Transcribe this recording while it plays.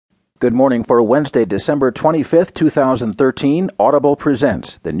Good morning for Wednesday, December 25th, 2013. Audible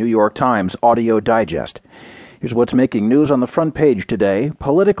presents the New York Times Audio Digest. Here's what's making news on the front page today.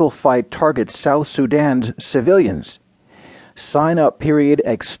 Political fight targets South Sudan's civilians. Sign-up period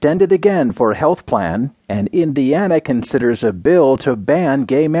extended again for health plan, and Indiana considers a bill to ban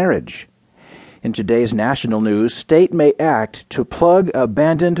gay marriage. In today's national news, state may act to plug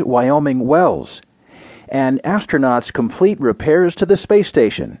abandoned Wyoming wells. And astronauts complete repairs to the space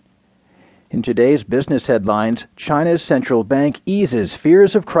station. In today's business headlines, China's central bank eases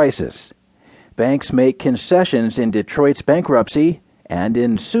fears of crisis. Banks make concessions in Detroit's bankruptcy, and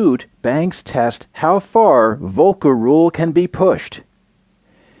in suit, banks test how far Volcker rule can be pushed.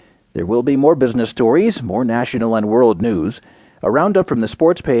 There will be more business stories, more national and world news, a roundup from the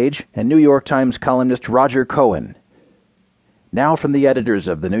sports page, and New York Times columnist Roger Cohen. Now from the editors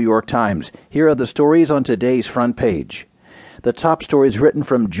of the New York Times, here are the stories on today's front page. The top stories written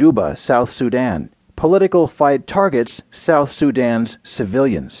from Juba, South Sudan. Political fight targets South Sudan's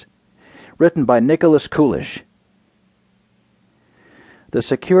civilians. Written by Nicholas Coolish. The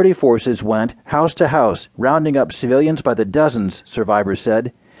security forces went house to house, rounding up civilians by the dozens, survivors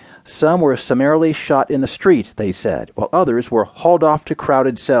said. Some were summarily shot in the street, they said, while others were hauled off to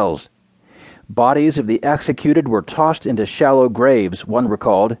crowded cells. Bodies of the executed were tossed into shallow graves, one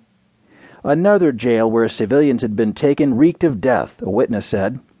recalled. Another jail where civilians had been taken reeked of death, a witness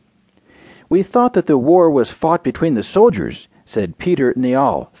said. We thought that the war was fought between the soldiers, said Peter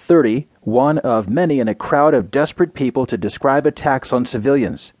Nial, 30, one of many in a crowd of desperate people to describe attacks on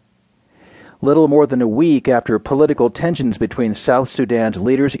civilians. Little more than a week after political tensions between South Sudan's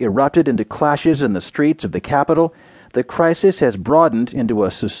leaders erupted into clashes in the streets of the capital, the crisis has broadened into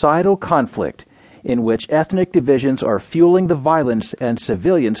a societal conflict in which ethnic divisions are fueling the violence and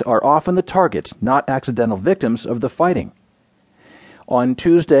civilians are often the targets, not accidental victims of the fighting. On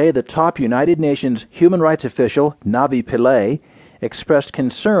Tuesday, the top United Nations human rights official, Navi Pillay, expressed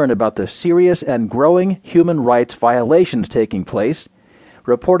concern about the serious and growing human rights violations taking place,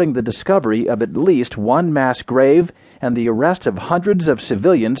 reporting the discovery of at least one mass grave and the arrest of hundreds of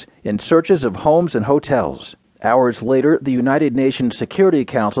civilians in searches of homes and hotels. Hours later, the United Nations Security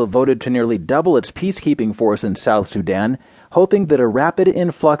Council voted to nearly double its peacekeeping force in South Sudan, hoping that a rapid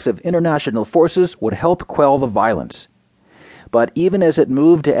influx of international forces would help quell the violence. But even as it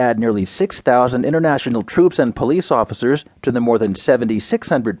moved to add nearly 6,000 international troops and police officers to the more than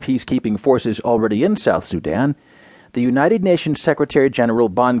 7,600 peacekeeping forces already in South Sudan, the United Nations Secretary-General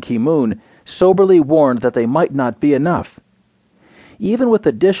Ban Ki-moon soberly warned that they might not be enough. Even with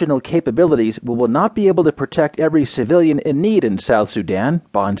additional capabilities, we will not be able to protect every civilian in need in South Sudan,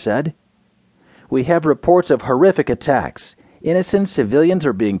 Ban said. We have reports of horrific attacks. Innocent civilians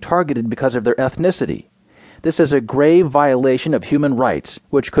are being targeted because of their ethnicity. This is a grave violation of human rights,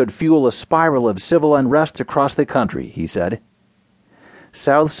 which could fuel a spiral of civil unrest across the country, he said.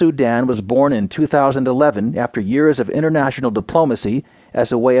 South Sudan was born in 2011 after years of international diplomacy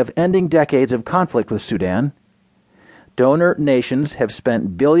as a way of ending decades of conflict with Sudan. Donor nations have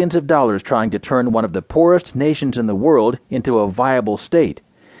spent billions of dollars trying to turn one of the poorest nations in the world into a viable state,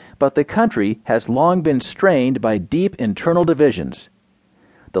 but the country has long been strained by deep internal divisions.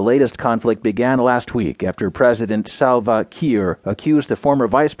 The latest conflict began last week after President Salva Kiir accused the former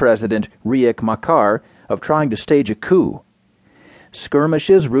Vice President Riek Machar of trying to stage a coup.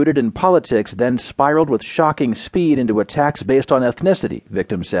 Skirmishes rooted in politics then spiraled with shocking speed into attacks based on ethnicity,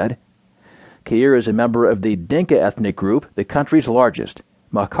 victims said. Kiir is a member of the Dinka ethnic group, the country's largest.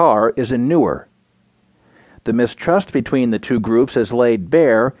 Machar is a Nuer. The mistrust between the two groups has laid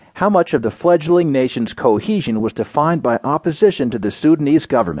bare how much of the fledgling nation's cohesion was defined by opposition to the Sudanese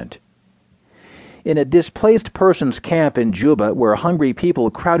government. In a displaced persons camp in Juba, where hungry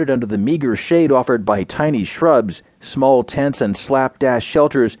people crowded under the meager shade offered by tiny shrubs, small tents, and slapdash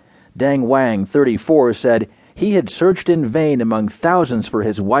shelters, Dang Wang, 34, said he had searched in vain among thousands for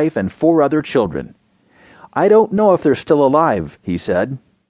his wife and 4 other children. I don't know if they're still alive, he said.